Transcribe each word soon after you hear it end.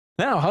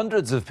Now,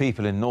 hundreds of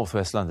people in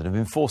northwest London have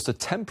been forced to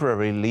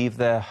temporarily leave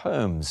their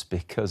homes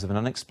because of an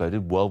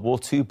unexploded World War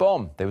II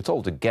bomb. They were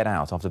told to get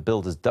out after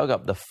builders dug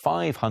up the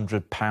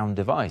 £500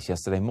 device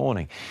yesterday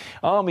morning.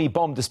 Army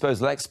bomb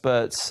disposal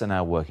experts are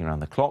now working around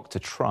the clock to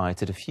try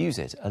to defuse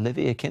it.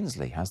 Olivia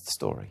Kinsley has the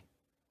story.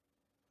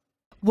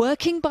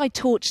 Working by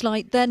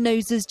torchlight, their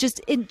noses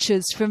just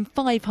inches from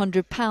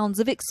 £500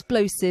 of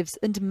explosives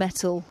and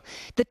metal.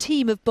 The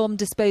team of bomb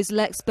disposal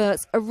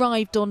experts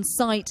arrived on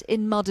site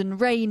in mud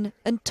and rain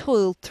and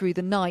toiled through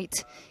the night.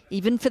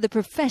 Even for the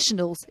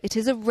professionals, it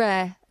is a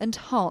rare and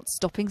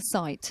heart-stopping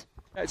sight.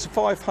 It's a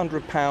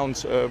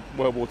 £500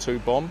 World War II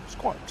bomb. It's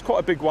quite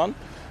a big one.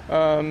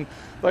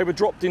 They were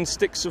dropped in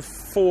sticks of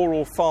 4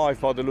 or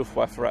 5 by the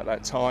Luftwaffe at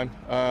that time,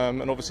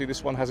 and obviously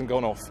this one hasn't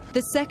gone off.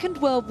 The Second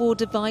World War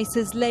device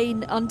has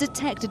lain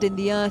undetected in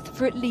the earth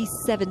for at least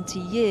 70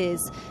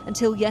 years.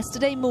 Until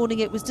yesterday morning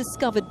it was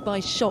discovered by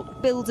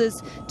shocked builders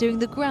doing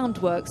the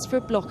groundworks for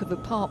a block of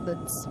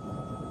apartments.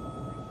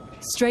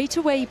 Straight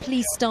away,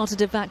 police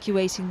started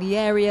evacuating the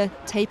area,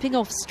 taping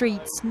off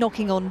streets,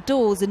 knocking on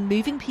doors and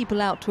moving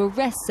people out to a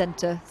rest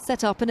centre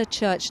set up in a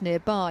church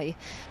nearby.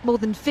 More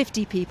than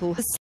 50 people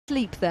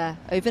sleep there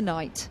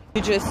overnight.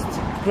 You just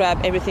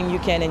grab everything you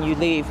can and you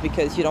leave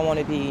because you don't want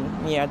to be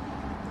near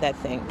that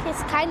thing.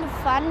 It's kind of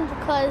fun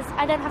because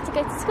I don't have to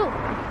go to school.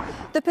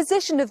 The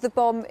position of the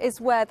bomb is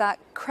where that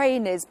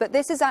crane is, but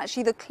this is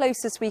actually the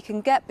closest we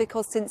can get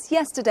because since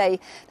yesterday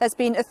there's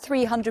been a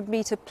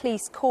 300-metre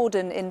police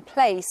cordon in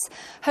place.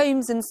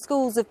 Homes and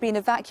schools have been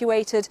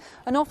evacuated,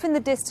 and off in the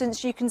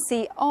distance you can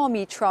see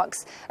army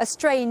trucks, a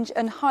strange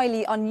and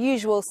highly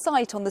unusual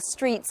sight on the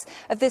streets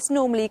of this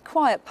normally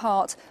quiet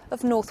part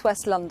of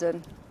northwest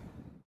London.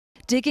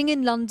 Digging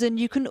in London,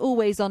 you can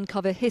always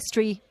uncover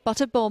history, but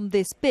a bomb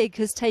this big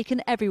has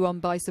taken everyone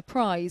by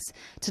surprise.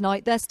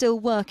 Tonight, they're still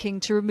working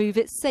to remove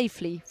it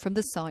safely from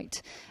the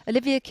site.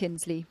 Olivia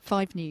Kinsley,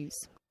 5 News.